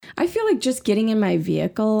I feel like just getting in my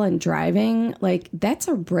vehicle and driving, like, that's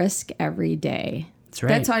a risk every day. That's right.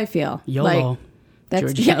 That's how I feel. YOLO. Like,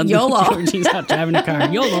 that's Georgie, YOLO. Georgie's out driving a car.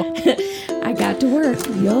 YOLO. I got to work.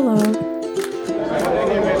 YOLO.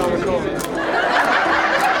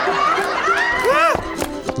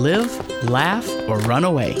 Live, laugh, or run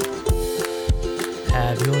away.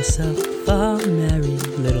 Have yourself a merry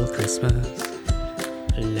little Christmas.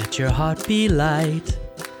 Let your heart be light.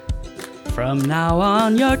 From now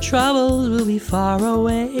on, your troubles will be far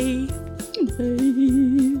away.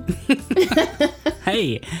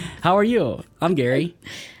 Hey, how are you? I'm Gary.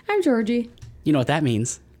 I'm Georgie. You know what that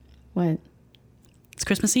means? What? It's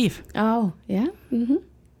Christmas Eve, Oh, yeah? Mm-hmm.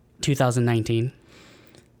 2019.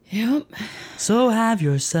 Yep. So have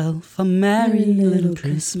yourself a merry little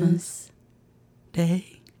Christmas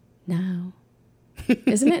day. Now.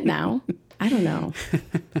 Isn't it now? I don't know.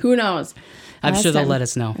 Who knows? I'm Last sure they'll time let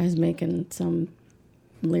us know. I was making some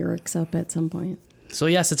lyrics up at some point. So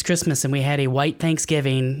yes, it's Christmas, and we had a white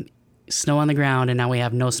Thanksgiving, snow on the ground, and now we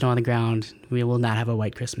have no snow on the ground. We will not have a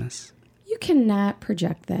white Christmas. You cannot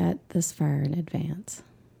project that this far in advance.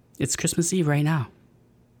 It's Christmas Eve right now.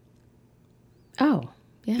 Oh,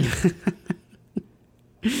 yeah.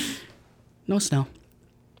 No snow.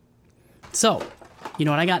 So, you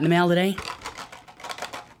know what I got in the mail today?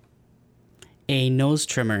 A nose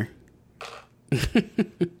trimmer.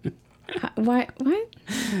 Why? What?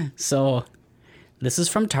 So, this is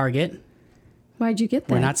from Target. Why'd you get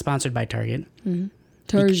that? We're not sponsored by Target.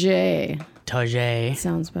 Target. Target.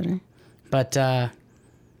 Sounds better. But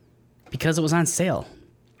because it was on sale.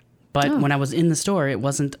 But Oh. when I was in the store, it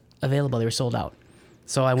wasn't available. They were sold out.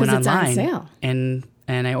 So I went 'Cause it's on online sale. and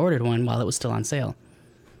I ordered one while it was still on sale.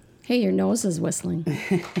 Hey, your nose is whistling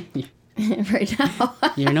right now.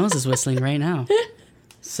 Your nose is whistling right now.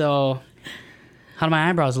 So how do my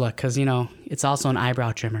eyebrows look? Because, you know, it's also an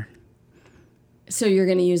eyebrow trimmer. So you're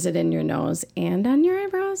going to use it in your nose and on your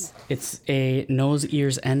eyebrows? It's a nose,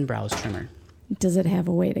 ears, and brows trimmer. Does it have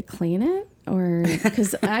a way to clean it? Or,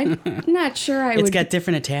 because I'm not sure I It's would. got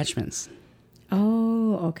different attachments.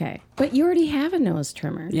 Oh, okay. But you already have a nose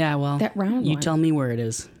trimmer. Yeah, well, That round you one. tell me where it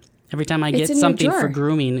is. Every time I It's get in your something for drawer.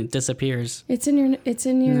 grooming, it disappears. It's in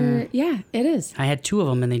your, yeah, it is. I had 2 of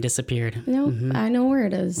them and they disappeared. No, I know where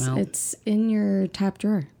it is. Well- It's in your top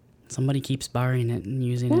drawer. Somebody keeps borrowing it and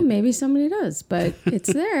using Well, it. maybe somebody does, but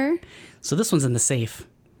it's there. So this one's in the safe.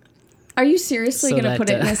 Are you seriously So going to that, put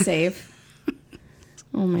it in a safe?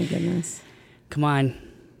 Oh my goodness. Come on.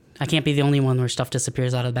 I can't be the only one where stuff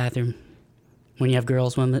disappears out of the bathroom when you have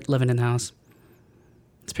girls living in the house.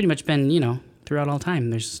 It's pretty much been, you know, throughout all time.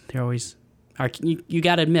 They're always... You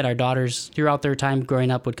got to admit, our daughters, throughout their time growing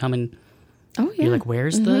up, would come and Oh yeah. you're like,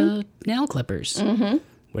 where's the nail clippers? Mm-hmm.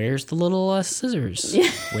 Where's the little scissors? Yeah.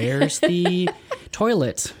 Where's the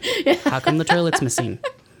toilet? How come the toilet's missing?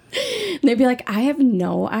 They'd be like, I have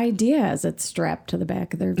no idea as it's strapped to the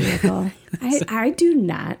back of their vehicle. I do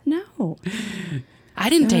not know. I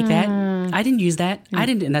didn't take that. I didn't use that. I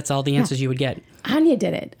didn't, and that's all the answers you would get. Anya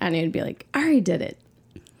did it. Anya would be like, Ari did it.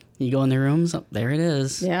 You go in their rooms, oh, there it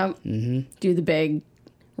is. Yep. Do the big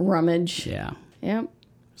rummage. Yeah. Yep.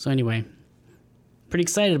 So anyway, pretty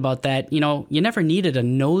excited about that. You know, you never needed a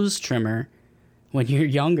nose trimmer when you're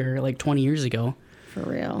younger, like 20 years ago. For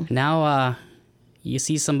real. Now, you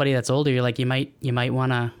see somebody that's older, you're like, you might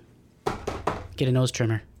want to get a nose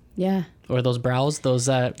trimmer. Yeah. Or those brows, those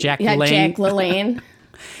Jack Yeah, LaLanne. Jack LaLanne.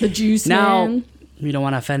 The juice Now, man. we don't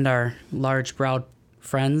want to offend our large browed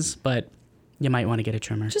friends, but you might want to get a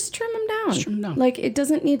trimmer. Just trim them down. trim 'em down. Like, it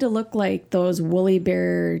doesn't need to look like those woolly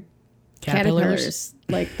bear caterpillars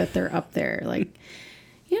like that they're up there. Like,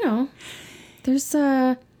 you know, there's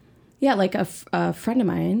like a friend of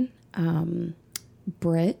mine,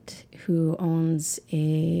 Britt, who owns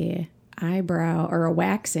a eyebrow or a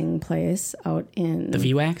waxing place out in The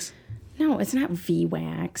V-Wax? No, it's not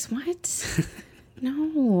V-Wax. What?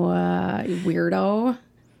 No, weirdo.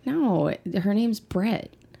 No, her name's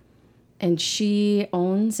Britt, and she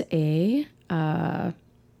owns a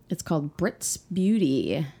it's called Britt's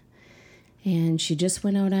Beauty. And she just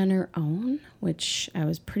went out on her own, which I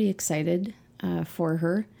was pretty excited for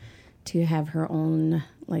her to have her own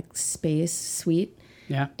like space suite.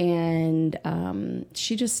 Yeah. And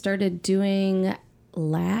she just started doing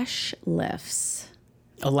lash lifts.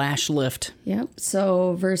 A lash lift. Yep.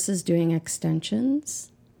 So versus doing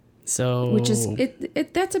extensions, So... which is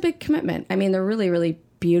that's a big commitment. I mean, they're really, really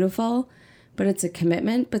beautiful, but it's a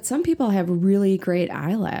commitment. But some people have really great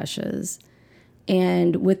eyelashes.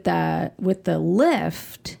 And with the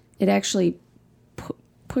lift, it actually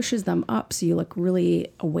pushes them up so you look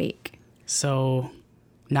really awake. So,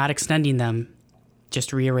 not extending them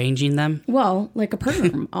just rearranging them. Well, like a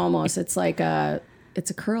perm almost. It's a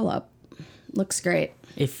curl up. Looks great.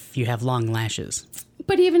 If you have long lashes.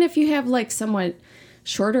 But even if you have like somewhat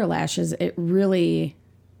shorter lashes, it really,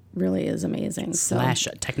 really is amazing. Slash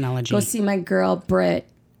technology. Go see my girl Britt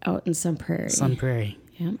out in Sun Prairie. Sun Prairie.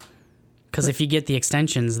 Yeah. Because if you get the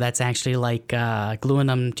extensions, that's actually like gluing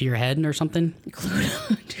them to your head or something.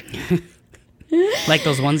 Like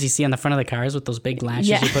those ones you see on the front of the cars with those big lashes.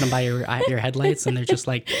 Yeah. You put them by your headlights, and they're just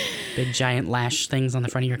like big giant lash things on the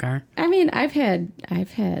front of your car. I mean, I've had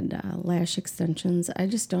lash extensions. I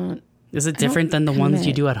just don't. Is it different than the ones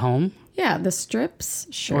you do at home? Yeah, the strips,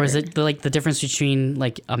 sure. Or is it like the difference between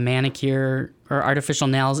like a manicure or artificial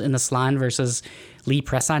nails in the salon versus Lee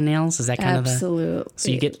press-on nails? Is that kind of the... Absolutely.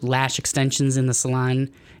 So you get lash extensions in the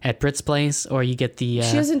salon at Britt's place, or you get the...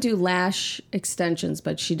 She doesn't do lash extensions,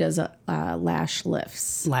 but she does lash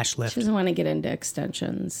lifts. Lash lift. She doesn't want to get into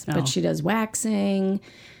extensions, Oh. but she does waxing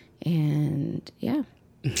and, yeah.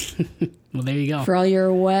 Well, there you go. For all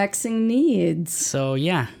your waxing needs. So,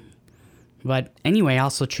 yeah. But anyway, I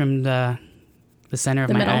also trimmed the center of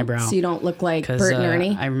The my middle, eyebrow. so you don't look like 'Cause, Bert and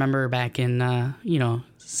Ernie. I remember back in,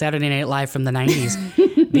 Saturday Night Live from the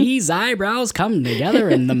 90s. These eyebrows come together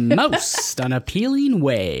in the most unappealing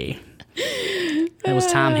way. That was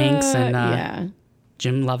Tom Hanks and yeah.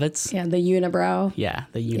 Jim Lovitz. Yeah, the unibrow. Yeah,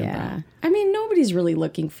 the unibrow. Yeah. I mean, nobody's really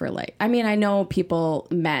looking for like, I mean, I know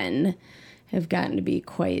men have gotten to be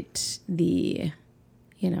quite the,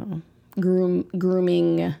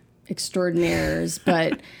 grooming extraordinaires,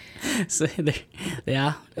 but So,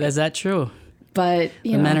 yeah, is that true? the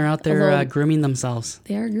Men are out there grooming themselves.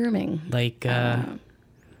 they are grooming Like a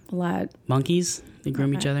lot. monkeys, they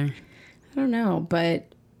groom each other. I don't know,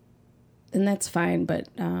 and that's fine. But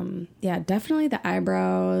yeah, definitely the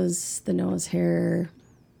eyebrows, the nose hair.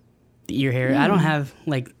 The ear hair. I don't have,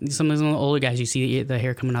 like, some of those older guys, you see the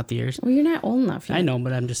hair coming out the ears. Well, you're not old enough yet. I know,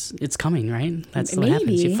 but it's coming, right? That's what happens.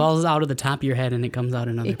 Maybe. It falls out of the top of your head and it comes out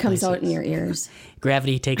in other It comes places. out in your ears.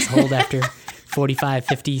 Gravity takes hold after 45,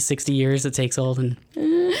 50, 60 years. It takes hold and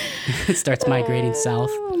it starts migrating south.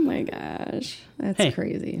 Oh my gosh, that's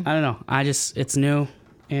crazy. I don't know. It's new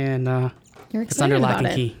and You're it's under excited lock about and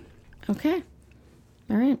it. key. Okay,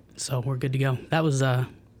 all right. So we're good to go. That was That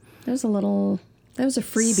was a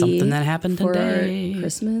freebie. something that happened for today.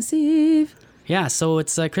 Christmas Eve. Yeah, so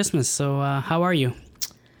it's Christmas. So how are you?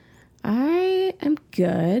 I am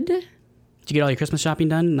good. Did you get all your Christmas shopping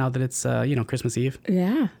done now that it's Christmas Eve?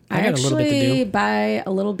 Yeah, I got a little bit to do. buy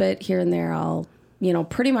a little bit here and there. I'll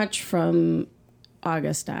pretty much from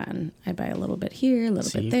August on. I buy a little bit here, a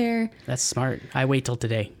little bit there. That's smart. I wait till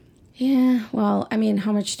today. Yeah. Well, I mean,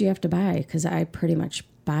 how much do you have to buy? Because I pretty much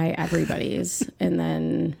buy everybody's, and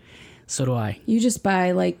then So do I. you just buy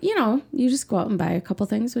you just go out and buy a couple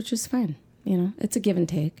things, which is fine. It's a give and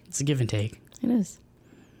take. It's a give and take. It is.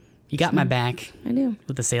 You got my back I do.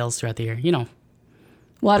 with the sales throughout the year.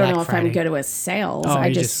 Well, I don't Black know if Friday. I'm good with sales. Oh, I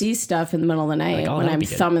you just just- see stuff in the middle of the night oh, when that'd I'm be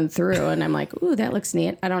good. thumbing through, and I'm like, ooh, that looks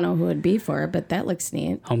neat. I don't know who it'd be for, but that looks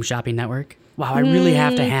neat. Home Shopping Network. Wow, I really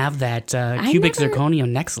have to have that cubic never- zirconium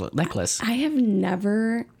necklace I have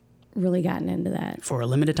never really gotten into that. for a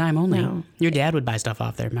limited time only. No. Your dad would buy stuff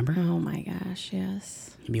off there, remember? Oh my gosh,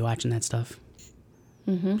 yes. You'd be watching that stuff.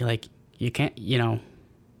 You're like, you can't,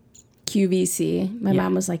 QVC. My Yeah.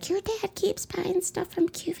 mom was like, your dad keeps buying stuff from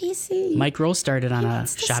QVC. Mike Rowe started on a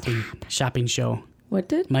wants to shopping show. What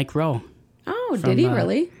did? Mike Rowe. Oh, from, did he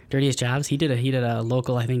really? Dirtiest Jobs. He did a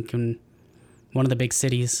local, I think, in one of the big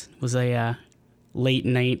cities. Was a late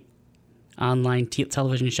night online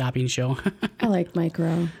television shopping show. I like Mike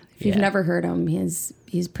Rowe. If you've Yeah. never heard him, he's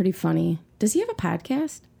pretty funny. Does he have a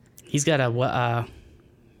podcast? He's got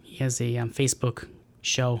he has a Facebook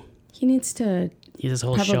show. He needs to He has his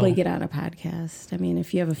whole probably show. get on a podcast. I mean,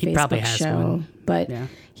 if you have a probably Facebook has show, one. but Yeah.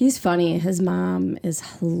 he's funny. His mom is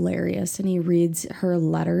hilarious, and he reads her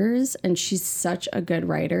letters, and she's such a good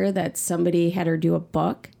writer that somebody had her do a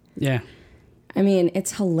book. Yeah. I mean,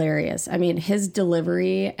 it's hilarious. I mean, his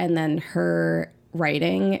delivery and then her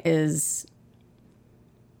writing is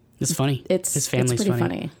It's funny. His family's pretty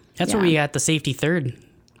funny. That's Yeah. where we got the safety third.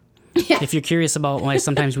 If you're curious about why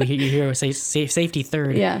sometimes you hear say safety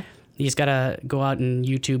third, Yeah. you just gotta go out and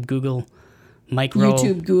Google Mike Rowe.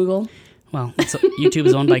 Google. Well, YouTube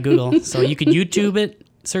is owned by Google, so you could YouTube it,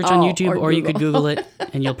 search on Oh, YouTube, or or you could Google. Google it,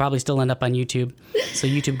 and you'll probably still end up on YouTube. So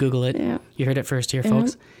YouTube, Google it. Yeah. You heard it first here,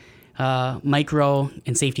 folks. Mike Rowe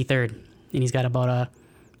and Safety Third, and he's got about a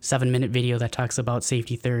 7-minute video that talks about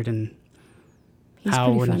Safety Third and He's how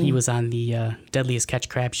pretty when funny. he was on the Deadliest Catch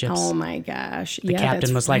crab ships. Oh my gosh. The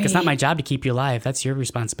captain was like, it's not my job to keep you alive. That's your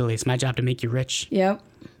responsibility. It's my job to make you rich. Yep.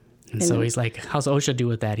 And so he's like, how's OSHA do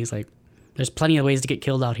with that? He's like, there's plenty of ways to get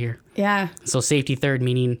killed out here. Yeah. So safety third,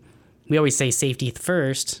 meaning we always say safety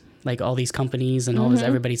first, like all these companies and all this,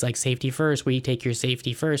 everybody's like safety first. We take your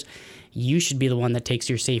safety first. You should be the one that takes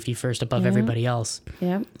your safety first above everybody else.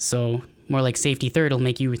 Yeah. So more like safety third will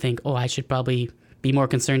make you think, oh, I should probably be more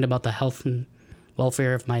concerned about the health and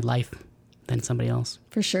welfare of my life than somebody else.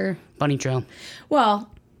 For sure. Bunny trail. Well,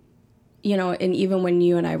 you know, and even when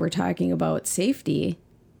you and I were talking about safety,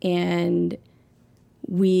 and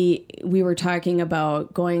we were talking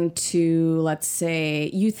about going to, let's say,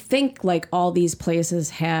 you think like all these places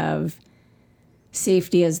have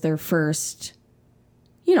safety as their first,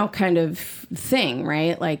 you know, kind of thing,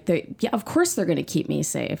 right? Like, yeah, of course they're going to keep me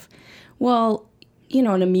safe. Well, you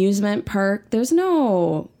know, an amusement park, there's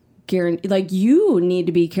no guarantee. Like, you need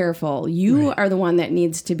to be careful. You are the one that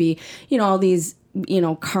needs to be, you know, all these, you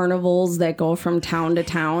know, carnivals that go from town to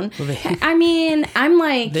town. Well, I mean, I'm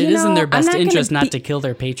like, it is in their best interest not to kill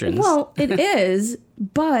their patrons. Well, it is,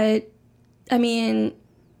 but I mean,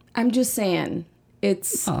 I'm just saying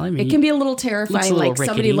it can be a little terrifying. Like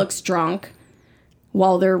somebody looks drunk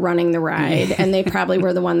while they're running the ride, and they probably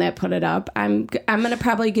were the one that put it up. I'm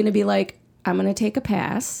probably gonna be like, I'm gonna take a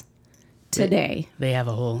pass today. They have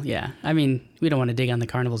a whole, I mean, we don't want to dig on the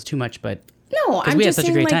carnivals too much, but no, we had such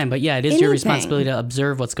a great time. But yeah, it is your responsibility to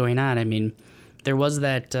observe what's going on. I mean, there was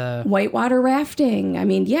that whitewater rafting. I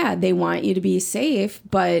mean, yeah, they want you to be safe,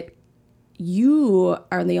 but you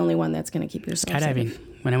are the only one that's going to keep yourself skydiving. Safe.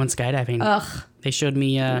 When I went skydiving, they showed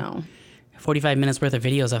me 45 minutes worth of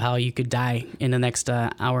videos of how you could die in the next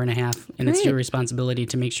hour and a half, and it's your responsibility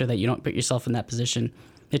to make sure that you don't put yourself in that position.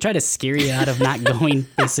 They try to scare you out of not going,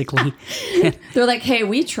 basically. They're like, hey,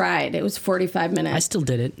 we tried. It was 45 minutes. I still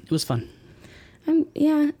did it. It was fun.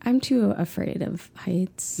 I'm too afraid of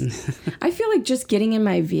heights. I feel like just getting in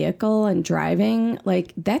my vehicle and driving,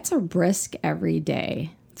 like, that's a risk every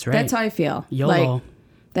day. That's right. That's how I feel. YOLO. Like,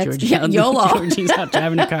 that's YOLO. Georgie's out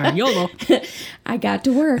driving a car. YOLO. I got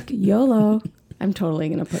to work. YOLO. I'm totally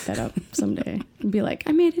going to put that up someday and be like,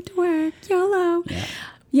 I made it to work. YOLO.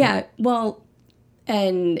 Yeah. Well,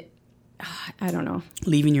 and I don't know.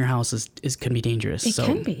 Leaving your house can be dangerous. It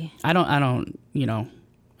can be. I don't, you know,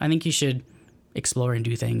 I think you should explore and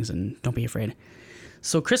do things and don't be afraid.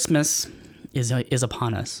 So Christmas is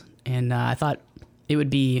upon us. And I thought it would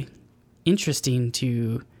be interesting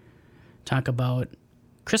to talk about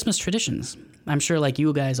Christmas traditions. I'm sure like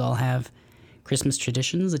you guys all have Christmas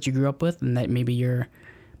traditions that you grew up with and that maybe you're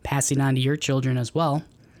passing on to your children as well.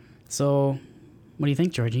 So what do you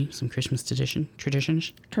think, Georgie? Some Christmas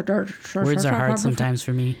traditions? Words are hard sometimes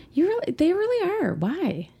for me. They really are.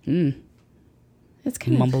 Why? It's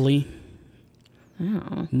kind mumbly.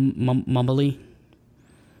 Oh. Mumbly.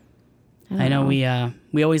 I know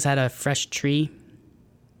we always had a fresh tree.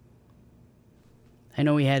 I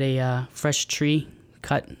know we had a fresh tree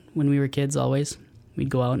cut when we were kids. Always, we'd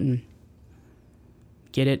go out and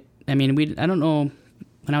get it. I mean, I don't know.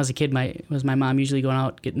 When I was a kid, my mom usually going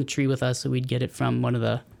out getting the tree with us, so we'd get it from one of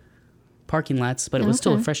the parking lots. But it was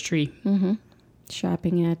still a fresh tree. Mm-hmm.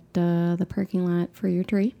 Shopping at the parking lot for your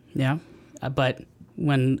tree. Yeah, but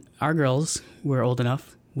when our girls were old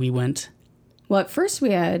enough, we went. Well, at first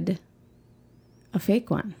we had a fake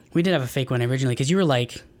one. We did have a fake one originally because you were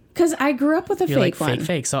like. Because I grew up with a fake one.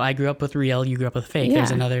 Fake. So I grew up with real, you grew up with fake. Yeah.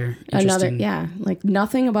 There's another interesting... Like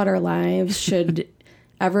nothing about our lives should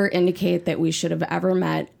ever indicate that we should have ever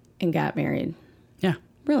met and got married. Yeah.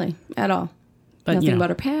 Really, at all. But, nothing about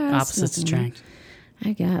our past. Opposites attract.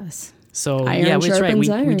 I guess. So, that's right.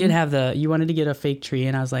 We did have you wanted to get a fake tree,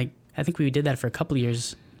 and I was like, I think we did that for a couple of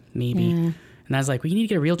years, maybe. Yeah. And I was like, well, you need to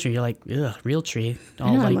get a real tree. You're like, ugh, real tree.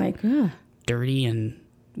 All I'm like, ugh. Dirty and...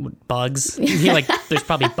 bugs. You're like, there's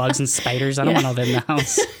probably bugs and spiders. I don't want all that in the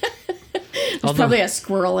house. There's probably a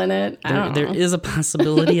squirrel in it. There is a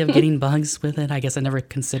possibility of getting bugs with it. I guess I never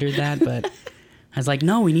considered that, but I was like,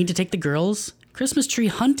 no, we need to take the girls Christmas tree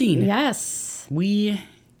hunting. Yes. We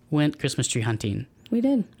went Christmas tree hunting. We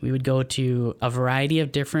did. We would go to a variety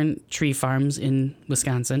of different tree farms in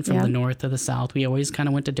Wisconsin, from the north to the south. We always kind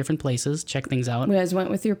of went to different places, check things out. You guys went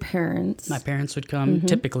with your parents. My parents would come,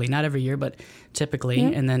 typically, not every year, but typically. Yeah.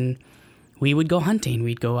 And then we would go hunting.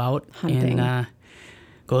 We'd go out and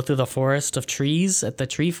go through the forest of trees at the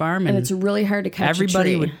tree farm. And it's really hard to catch a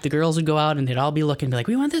tree. The girls would go out and they'd all be looking, be like,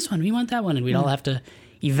 we want this one, we want that one. And we'd all have to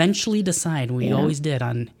eventually decide, we always did,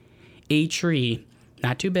 on a tree.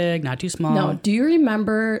 Not too big, not too small. No, do you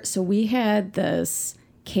remember? So we had this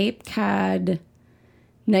Cape Cod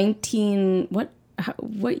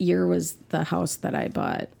what year was the house that I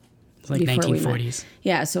bought? It's like 1940s.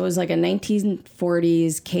 Yeah, so it was like a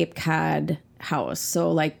 1940s Cape Cod house.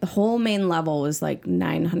 So like the whole main level was like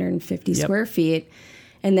 950 Yep. square feet.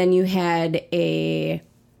 And then you had a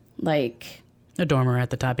like, A dormer at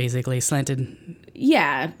the top, basically slanted.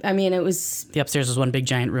 yeah, I mean, it was, The upstairs was one big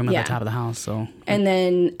giant room at Yeah. the top of the house. So and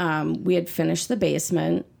then we had finished the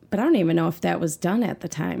basement, but I don't even know if that was done at the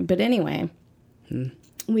time. But anyway,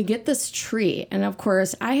 we get this tree. And of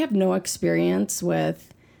course, I have no experience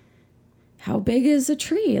with how big is a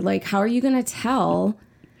tree? Like, how are you going to tell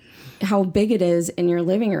how big it is in your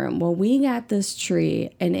living room? Well, we got this tree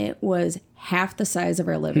and it was half the size of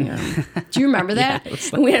our living room. Do you remember that?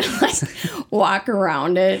 We had to like walk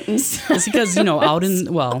around it and stuff. it's because out in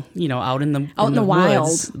the in the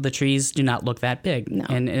woods, the trees do not look that big. No.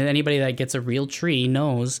 And anybody that gets a real tree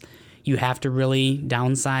knows you have to really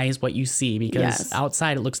downsize what you see because Yes.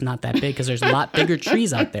 outside it looks not that big because there's a lot bigger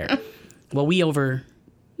trees out there. Well, we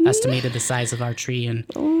overestimated the size of our tree, and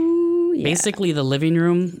basically the living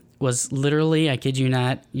room was literally, I kid you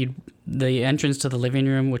not, the entrance to the living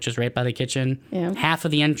room, which is right by the kitchen, Yeah. half of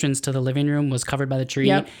the entrance to the living room was covered by the tree,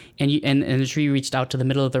 Yep. and the tree reached out to the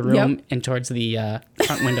middle of the room and towards the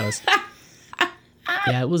front windows.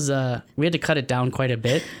 Yeah, it was. We had to cut it down quite a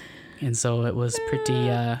bit, and so it was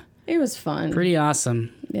It was fun. pretty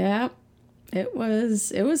awesome. Yeah. It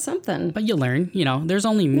was something. But you learn, there's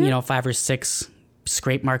only 5 or 6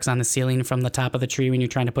 scrape marks on the ceiling from the top of the tree when you're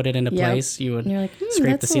trying to put it into Yep. place. You would And you're like,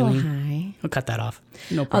 scrape that's the a little ceiling. high. We'll cut that off.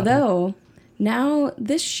 No problem. Although now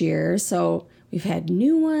this year, so we've had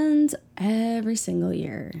new ones every single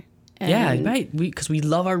year. yeah, And- right. Because we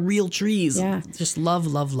love our real trees. Yeah. Just love,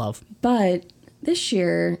 love, love. But this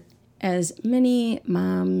year, as many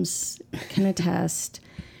moms can attest,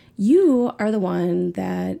 you are the one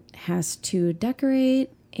that has to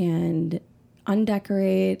decorate and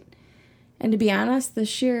undecorate. And to be honest,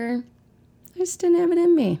 this year, I just didn't have it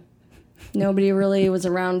in me. Nobody really was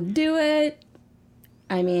around to do it.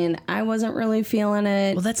 I mean, I wasn't really feeling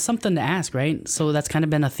it. Well, that's something to ask, right? So that's kind of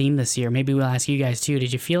been a theme this year. Maybe we'll ask you guys too.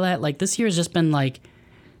 Did you feel that? Like this year has just been like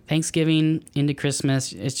Thanksgiving into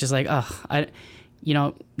Christmas. It's just like,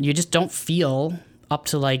 you just don't feel up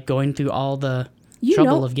to like going through all the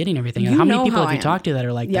trouble of getting everything. And you how many know people how have I you am. talked to that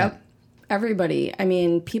are like Yep. that? Everybody. I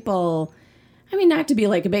mean, not to be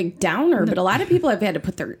like a big downer, but a lot of people have had to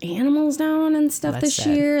put their animals down and stuff That's this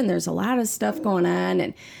sad. year. And there's a lot of stuff going on.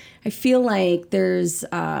 And I feel like there's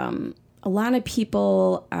a lot of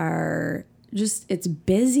people are just, it's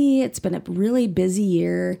busy. It's been a really busy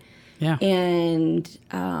year. Yeah. And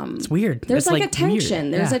It's weird. there's It's like a tension.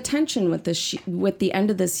 weird. There's Yeah. a tension with with the end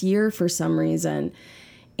of this year for some reason.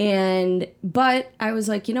 But I was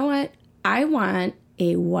like, you know what? I want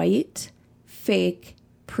a white, fake,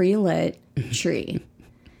 pre-lit tree.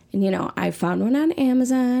 And I found one on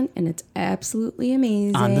Amazon and it's absolutely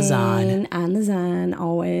amazing. On the Zon. On the Zon,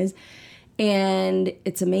 always. And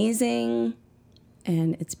it's amazing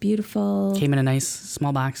and it's beautiful. Came in a nice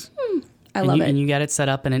small box. I love it. And you got it set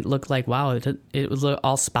up and it looked like, wow, it was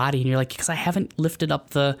all spotty. And you're like, because I haven't lifted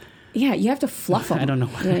up the... Yeah, you have to fluff them. I don't know.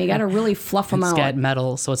 You got to really fluff them It's out. got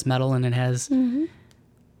metal, so it's metal and it has...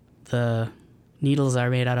 The needles are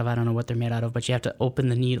made out of, I don't know what they're made out of, but you have to open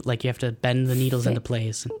the needle, like you have to bend the needles into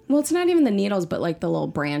place. Well, it's not even the needles, but like the little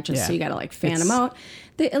branches. Yeah. So you got to like fan them out.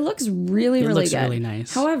 It looks really, really looks good. really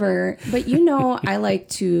nice. However, but I like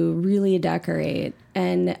to really decorate,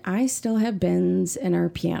 and I still have bins in our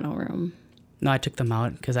piano room. No, I took them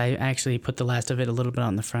out because I actually put the last of it a little bit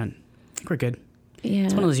on the front. I think we're good. Yeah,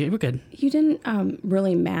 It's one of those years. We're good. you didn't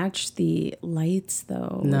really match the lights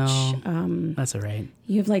though. No, Which, that's all right.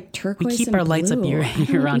 you have like turquoise. keep and our lights up blue.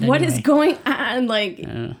 year-round What is anyway. going on? Like,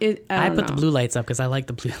 I put the know. blue lights up because I like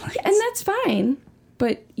the blue lights. And that's fine.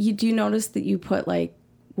 But you do notice that you put like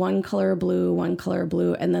one color of blue,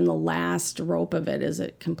 and then the last rope of it is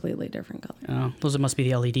a completely different color. Oh, those must be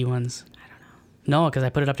the LED ones. I don't know. No, because I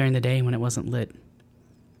put it up during the day when it wasn't lit.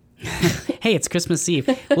 Hey, it's Christmas Eve.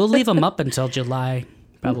 We'll leave them up until July,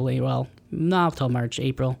 probably. Well, no, till March,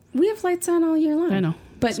 April. We have lights on all year long. I know.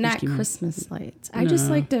 But Just not keep 'em- Christmas lights. I just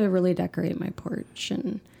like to really decorate my porch.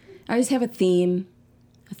 And I always have a theme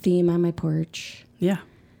on my porch. Yeah.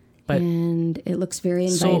 But And it looks very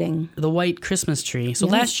inviting. so the white Christmas tree. So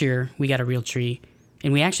Yeah. last year we got a real tree,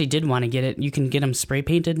 and we actually did want to get it. You can get them spray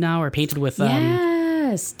painted now or painted with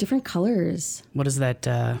Yes, different colors. what is that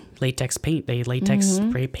latex paint? They latex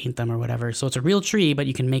spray paint them or whatever. So it's a real tree, but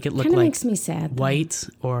you can make it look Kind of like makes me sad. though. white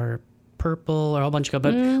or purple or a whole bunch of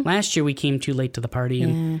color. But last year we came too late to the party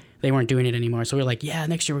and they weren't doing it anymore. So we were like, yeah,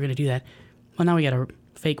 next year we're going to do that. Well, now we got a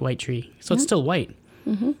fake white tree. So it's still white.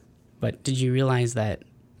 But did you realize that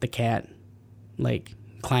the cat like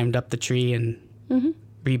climbed up the tree and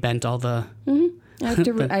rebent all the... I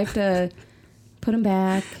have to put him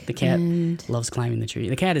back. The cat and loves climbing the tree.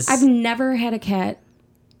 The cat is... I've never had a cat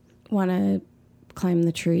want to climb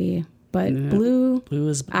the tree, but Blue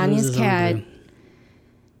is Anya's his own cat.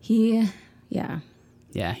 Blue.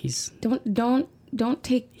 Yeah, he's... Don't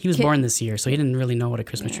take. He was born this year, so he didn't really know what a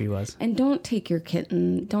Christmas tree was. And don't take your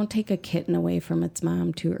kitten. Don't take a kitten away from its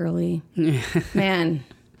mom too early. Man,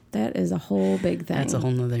 that is a whole big thing. That's a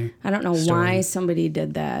whole nother I don't know story. why somebody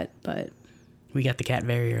did that, but We got the cat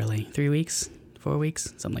very early. 3 weeks? 4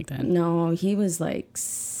 weeks? Something like that. no, he was like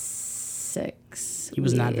 6. He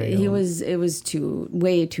was not very old. It was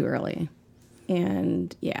way too early.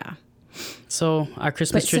 And yeah. So our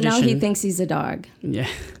Christmas But tradition... so now he thinks he's a dog. Yeah.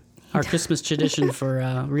 Our Christmas tradition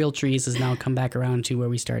for real trees has now come back around to where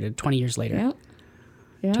we started 20 years later. Yeah.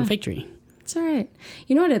 Yeah. To a fake tree. It's all right.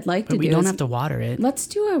 You know what I'd like But to we do don't is have to water it, let's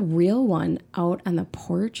do a real one out on the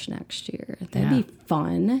porch next year. That'd Yeah. be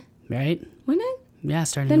fun. right? Wouldn't it? Yeah,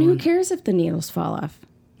 start a Then new who one. cares if the needles fall off?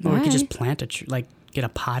 Or we Why? could just plant a tree, like get a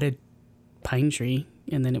potted pine tree,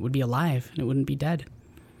 and then it would be alive and it wouldn't be dead.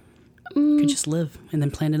 Could just live and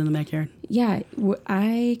then plant it in the backyard. Yeah,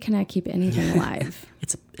 I cannot keep anything alive.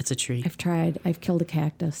 It's a tree. I've tried. I've killed a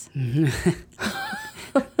cactus.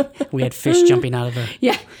 We had fish jumping out of the...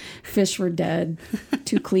 Yeah, fish were dead.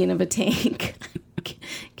 Too clean of a tank.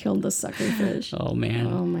 Killed the sucker fish. Oh man.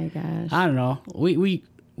 Oh my gosh. I don't know. We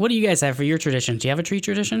what do you guys have for your tradition? Do you have a tree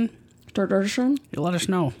tradition? Tradition? Let us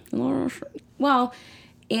know. Well,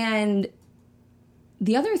 and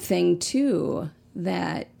the other thing too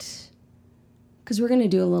that, because we're going to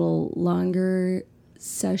do a little longer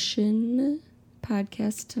session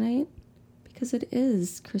podcast tonight because it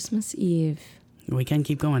is Christmas Eve. We can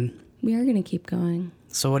keep going. We are going to keep going.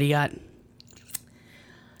 So what do you got?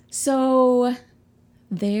 So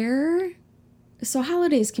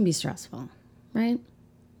holidays can be stressful, right?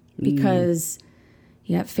 Because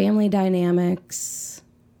you have family dynamics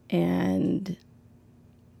and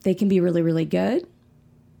they can be really, really good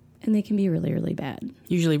and they can be really, really bad.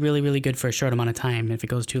 Usually really, really good for a short amount of time. If it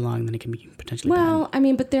goes too long, then it can be potentially Well, bad. I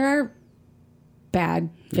mean, but there are bad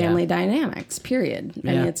family dynamics, period. I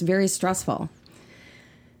mean, Yeah. it's very stressful.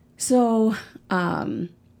 So,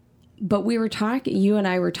 but we were talking, you and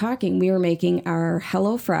I were talking, we were making our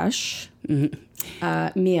HelloFresh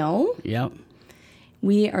meal. Yep.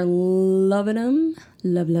 We are loving them.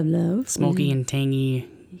 Love. Smoky and tangy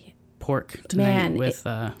pork tonight Man, with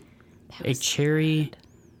a cherry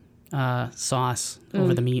sauce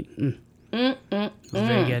over the meat.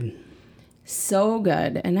 Very good. So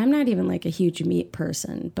good. And I'm not even like a huge meat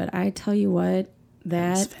person, but I tell you what,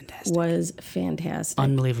 that fantastic. was fantastic.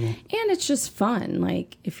 Unbelievable. And it's just fun.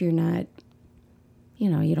 Like if you're not, you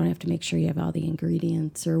don't have to make sure you have all the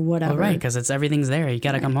ingredients or whatever. Oh, right, because everything's there. You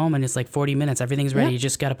got to come home and it's like 40 minutes. Everything's ready. Yep. You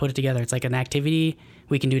just got to put it together. It's like an activity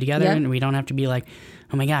we can do together, Yep. and we don't have to be like,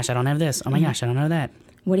 oh my gosh, I don't have this. Oh my gosh, I don't have that.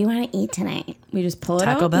 What do you want to eat tonight? We just pull it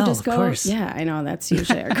Taco out. Bell, We just of go. course. Yeah, I know. That's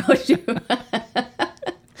usually our go-to.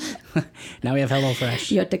 Now we have HelloFresh.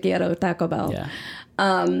 Yo te quiero Taco Bell. Yeah.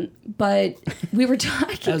 But we were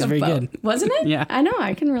talking That was very good. Wasn't it? Yeah. I know.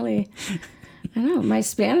 I know. My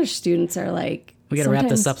Spanish students are like, We got to wrap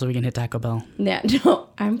this sometimes- up so we can hit Taco Bell. Yeah, no,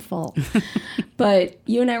 I'm full. But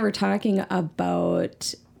you and I were talking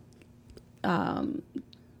about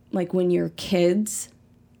like when you're kids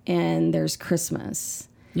and there's Christmas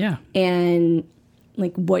Yeah. and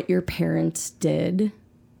like what your parents did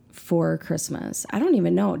for Christmas. I don't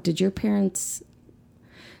even know. Did your parents...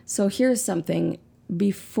 So here's something.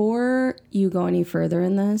 Before you go any further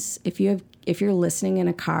in this, if you're listening in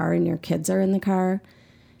a car and your kids are in the car,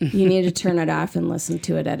 you need to turn it off and listen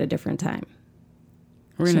to it at a different time.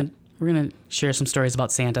 We're gonna share some stories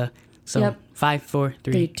about Santa. So Yep. 5, 4,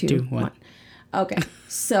 3, 2, 1. Okay,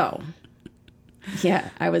 so yeah,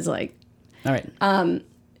 I was like, All right.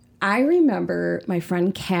 I remember my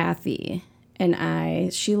friend Kathy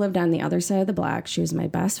and she lived on the other side of the block. She was my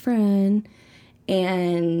best friend,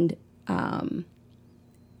 and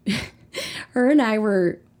her and I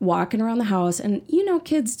were walking around the house, and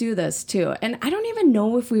kids do this too. And I don't even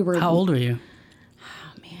know if we were. How old were you?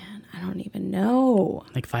 I don't even know.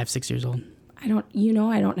 Like 5, 6 years old. I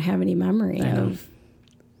don't have any memory of.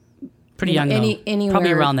 Pretty young though. Anywhere.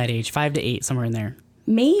 Probably around that age, 5 to 8, somewhere in there.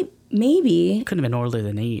 Maybe. Couldn't have been older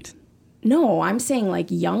than 8. No, I'm saying like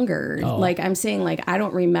younger. Oh. Like I'm saying like I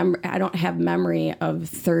don't have memory of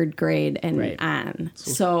third grade and Right. on.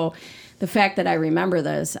 So the fact that I remember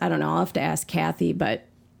this, I don't know, I'll have to ask Kathy, but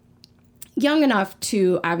young enough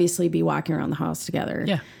to obviously be walking around the house together.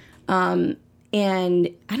 Yeah. And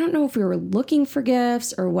I don't know if we were looking for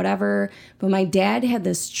gifts or whatever, but my dad had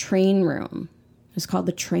this train room It was called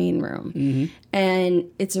the Train Room. And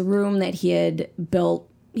it's a room that he had built,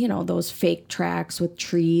 you know, those fake tracks with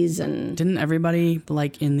trees and... Didn't everybody,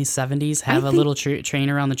 like, in the 70s have a little train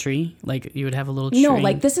around the tree? Like, you would have a little train? No,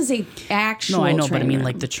 like, this is a actual No, I know, train but I mean, room.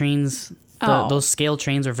 like, the trains, those scale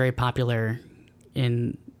trains are very popular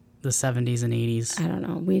in the 70s and 80s. I don't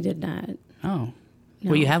know. We did not. Oh.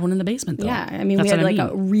 Well, you have one in the basement, though. Yeah, I mean, That's we had what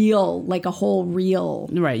like a reel, like a whole reel.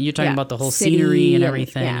 Right, you're talking Yeah, about the whole city scenery and and-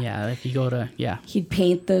 everything. yeah. Yeah, if you go to, He'd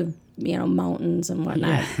paint the, you know, mountains and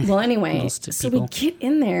whatnot. Well, anyway, Those two so we people. get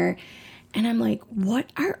in there and I'm like,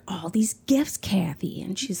 what are all these gifts, Kathy?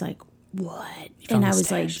 And she's like, what? And the I was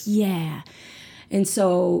stash. like, yeah. And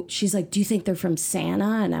so she's like, do you think they're from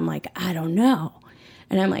Santa? And I'm like, I don't know.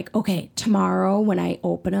 And I'm like, okay, tomorrow when I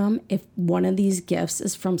open them, if one of these gifts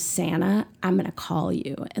is from Santa, I'm going to call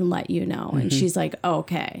you and let you know. And she's like,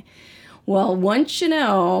 okay. Well, once you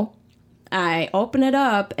know, I open it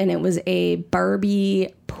up and it was a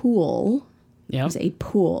Barbie pool. It Yep. was a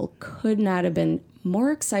pool. Could not have been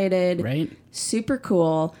more excited. Right. Super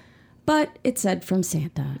cool. But it said from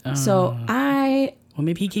Santa. So I Well,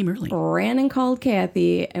 maybe he came early. ran and called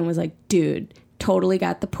Kathy and was like, dude, totally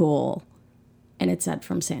got the pool. And it said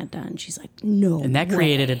from Santa. And she's like, no. And that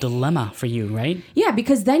created a dilemma for you, right? Yeah,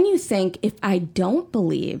 because then you think if I don't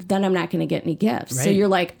believe, then I'm not going to get any gifts. So Right. you're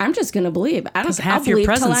like, I'm just going to believe. I don't. Because I'll half your believe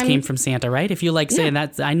till presents I'm- came from Santa, right? If you like say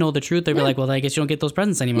that I know the truth, they'd be like, well, I guess you don't get those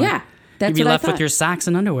presents anymore. Yeah, that's You'd be what I left with thought. your socks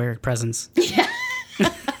and underwear presents.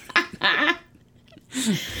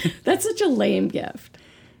 That's such a lame gift.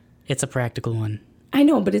 It's a practical one I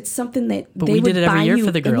know, but it's something that they we would did it every buy year you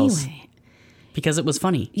for the girls. anyway. because it was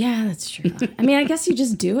funny. Yeah, that's true. I mean, I guess you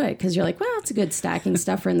just do it because you're like, well, it's a good stocking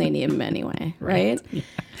stuffer and they need them anyway, right?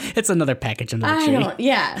 It's another package under the I tree. don't,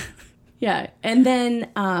 yeah. Yeah. And then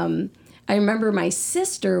I remember my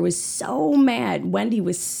sister was so mad. Wendy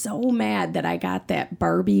was so mad that I got that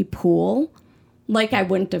Barbie pool. Like I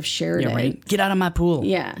wouldn't have shared Yeah, it. right. Get out of my pool.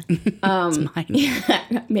 Yeah. It's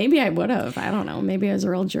mine. Maybe I would have. I don't know. Maybe I was a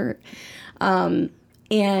real jerk.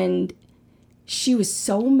 And she was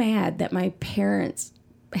so mad that my parents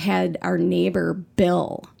had our neighbor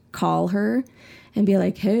Bill call her and be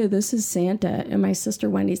like, hey, this is Santa. And my sister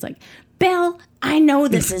Wendy's like, Bill, I know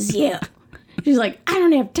this is you. She's like, I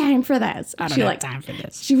don't have time for this. I don't have time for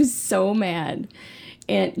this. She was so mad.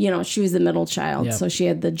 And, you know, she was the middle child. Yep. So she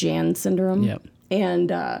had the Jan syndrome. Yep. And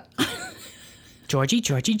Georgie.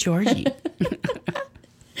 nobody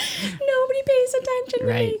pays attention to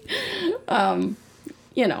Right. me.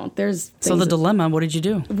 You know, there's So the things dilemma, what did you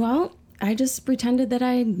do? well, I just pretended that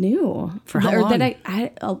I knew. For how or long? that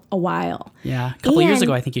a while. Yeah. A couple years And-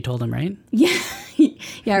 ago, I think you told him, right? Yeah.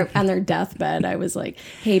 Yeah, on their deathbed, I was like,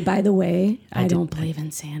 hey, by the way, I don't believe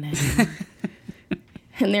in Santa anymore.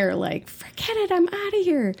 And they're like, forget it, I'm out of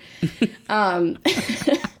here.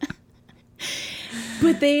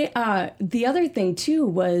 But they, the other thing too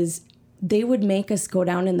was they would make us go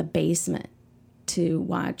down in the basement to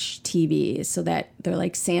watch TV so that they're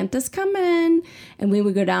like, Santa's coming. And we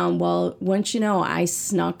would go down. Well, once you know, I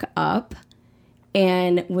snuck up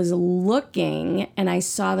and was looking and I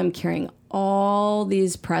saw them carrying all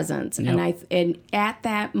these presents. Yep. And at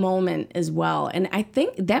that moment as well. And I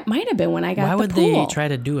think that might have been when I got Why the would pool. they try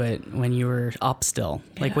to do it when you were up still?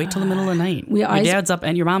 Like, wait till the middle of the night. We Your always- dad's up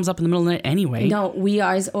and your mom's up in the middle of the night anyway. No, we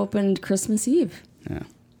always opened Christmas Eve. Yeah.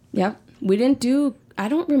 Yep. We didn't do, I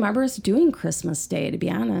don't remember us doing Christmas Day, to be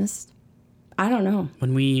honest. I don't know.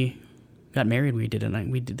 When we got married, we did it.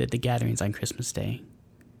 We did the gatherings on Christmas Day.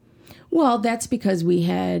 Well, that's because we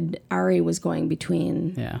had, Ari was going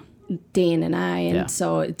between Yeah. Dane and I, and Yeah.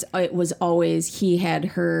 so it was always, he had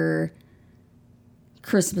her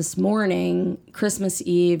Christmas morning, Christmas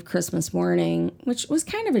Eve, Christmas morning, which was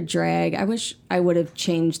kind of a drag. I wish I would have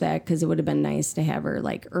changed that because it would have been nice to have her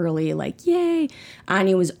like early, like, yay.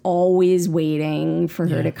 Anya was always waiting for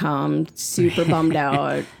her to come, super bummed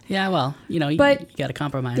out. Yeah, well, you know, But- you got to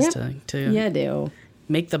compromise Yep. to Yeah, I do.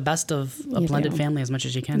 make the best of a You blended do. family as much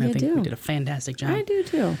as you can. I You think do. we did a fantastic job. I do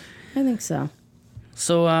too. I think so.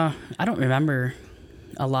 So I don't remember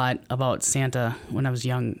a lot about Santa when I was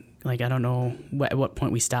young. Like, I don't know at what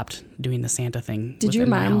point we stopped doing the Santa thing. Did your within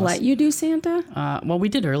my mom house. let you do Santa? Well, we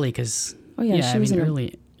did early because Oh, yeah, she I was mean in her-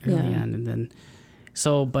 early yeah. on, and then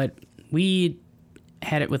but we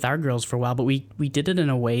had it with our girls for a while, but we did it in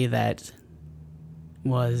a way that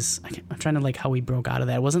was I'm trying to like how we broke out of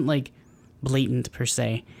that. It wasn't like blatant per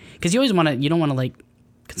se, because you don't want to like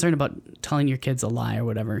concerned about telling your kids a lie or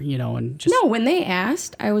whatever, you know, and just No, when they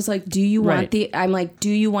asked, I was like, do you want Right. I'm like, do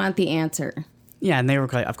you want the answer? yeah, and they were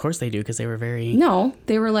like, of course they do, because they were very No,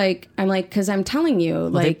 they were like, I'm like, because I'm telling you,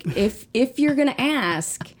 like, if you're gonna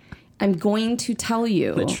ask, I'm going to tell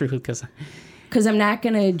you. The truth, because I'm not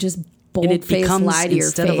going to just bold-faced lie to your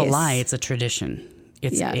face. Instead of a lie, it's a tradition.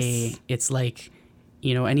 It's like,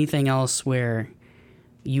 anything else where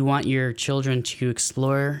you want your children to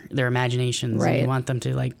explore their imaginations. Right. And you want them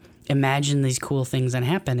to like imagine these cool things that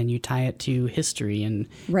happen, and you tie it to history and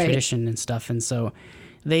tradition and stuff. And so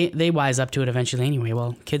they wise up to it eventually anyway.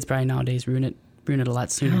 Well, kids probably nowadays ruin it a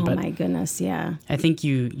lot sooner. Oh my goodness, yeah. I think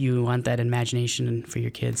you want that imagination for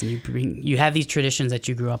your kids, and you have these traditions that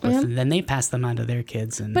you grew up with, and then they pass them on to their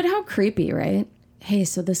kids. But how creepy, right? Hey,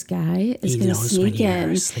 so this guy is going to sneak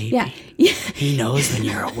in. Yeah. He knows when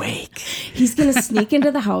you're awake. He's going to sneak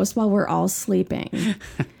into the house while we're all sleeping.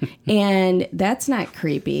 And that's not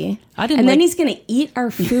creepy. Then he's going to eat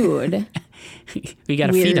our food. We got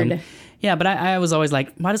to feed him. Yeah, but I was always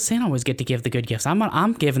like, why does Santa always get to give the good gifts?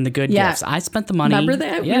 I'm giving the good gifts. I spent the money. Remember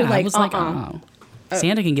that? Yeah, I was like,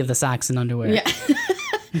 Santa can give the socks and underwear. Yeah.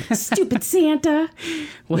 Stupid Santa.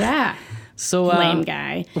 Yeah. So lame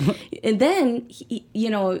guy. And then,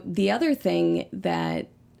 the other thing that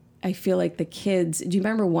I feel like the kids, do you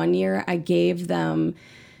remember one year I gave them,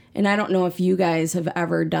 and I don't know if you guys have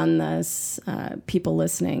ever done this, people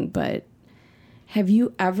listening, but have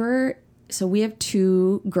you ever, so we have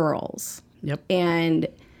 2 girls. Yep. And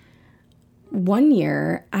one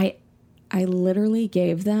year I literally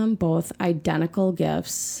gave them both identical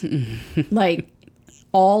gifts. Like,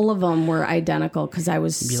 all of them were identical because I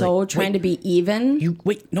was trying to be even.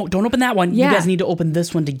 No, don't open that one. Yeah. You guys need to open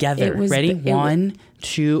this one together. Ready? 1,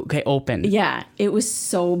 2, okay, open. Yeah, it was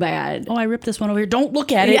so bad. Oh, I ripped this one over here. Don't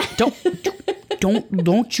look at it. Yeah.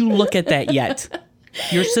 Don't you look at that yet.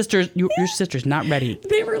 Your sister's not ready.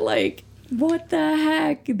 They were like, what the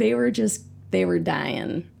heck? They were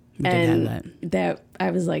dying. That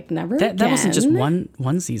I was like, never again. That wasn't just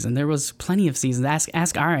one season. There was plenty of seasons.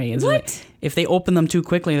 Ask Ari. What? Like, if they open them too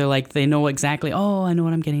quickly, they're like, they know exactly. Oh, I know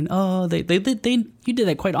what I'm getting. Oh, you did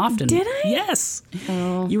that quite often. Did I? Yes.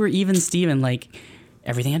 Oh. You were even Steven. Like,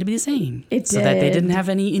 everything had to be the same. So that they didn't have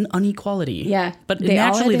any inequality. Yeah. But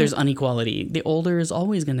naturally, there's inequality. The older is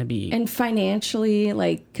always going to be. And financially,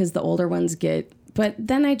 like, because the older ones get. But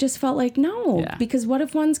then I just felt like, no, because what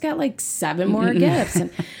if one's got like 7 more gifts?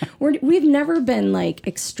 And we've never been like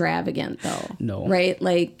extravagant though. No. Right?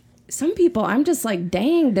 Like some people, I'm just like,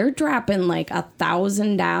 dang, they're dropping like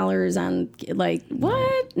 $1,000 on like,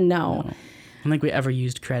 what? No. I don't think we ever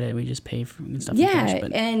used credit. We just pay for stuff. Yeah. In cash,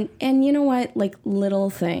 but. And you know what? Like little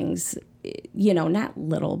things, not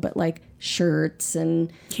little, but like shirts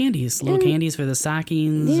and candies, little candies for the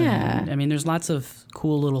stockings. Yeah. And, there's lots of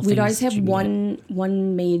cool little things. We'd always have one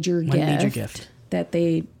major gift that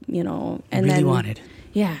they, and really then wanted.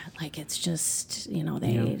 Yeah. Like it's just,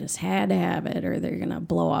 they just had to have it or they're going to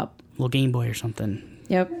blow up. Little Game Boy or something.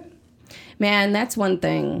 Yep. Man, that's one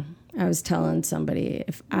thing I was telling somebody.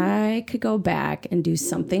 If I could go back and do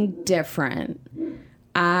something different,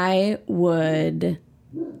 I would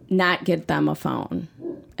not get them a phone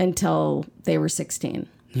until they were 16.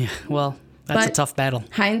 Yeah, well, that's a tough battle.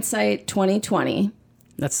 Hindsight 2020.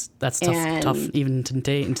 That's tough even in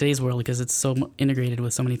today's world because it's so integrated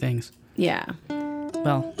with so many things. Yeah.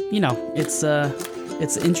 Well,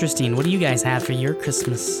 it's interesting. What do you guys have for your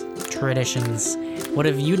Christmas traditions? What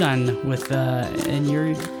have you done with in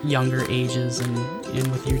your younger ages and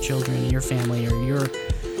with your children and your family or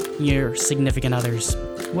your significant others?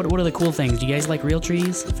 What are the cool things? Do you guys like real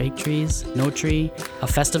trees, fake trees, no tree, a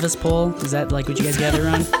Festivus pole? Is that like what you guys gather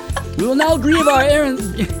around? We will now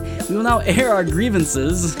air our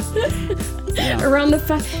grievances. Yeah. Around the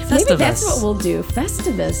maybe that's what we'll do.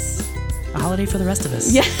 Festivus. A holiday for the rest of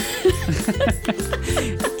us. Yeah.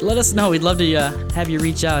 Let us know. We'd love to have you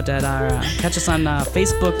reach out at our catch us on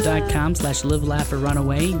facebook.com/live laugh or run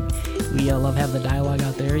away. We love having the dialogue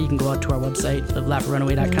out there. You can go out to our website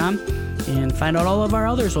livelaughorrunaway.com and find out all of our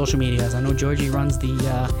other social medias. I know Georgie runs the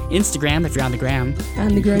Instagram if you're on the gram.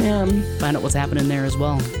 On the gram. Find out what's happening there as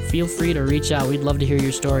well. Feel free to reach out. We'd love to hear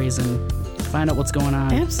your stories and find out what's going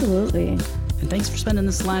on. Absolutely. And thanks for spending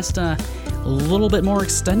this last little bit more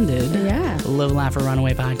extended Live, Laugh, or Run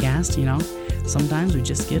Away podcast. Sometimes we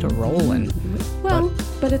just get a rolling. Well,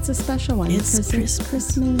 but it's a special one. It's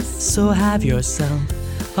Christmas. So have yourself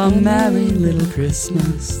a merry little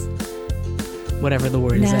Christmas. Whatever the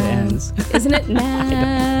word is that ends. Isn't it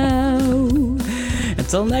now?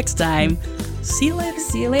 Until next time, see you later.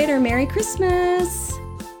 See you later. Merry Christmas.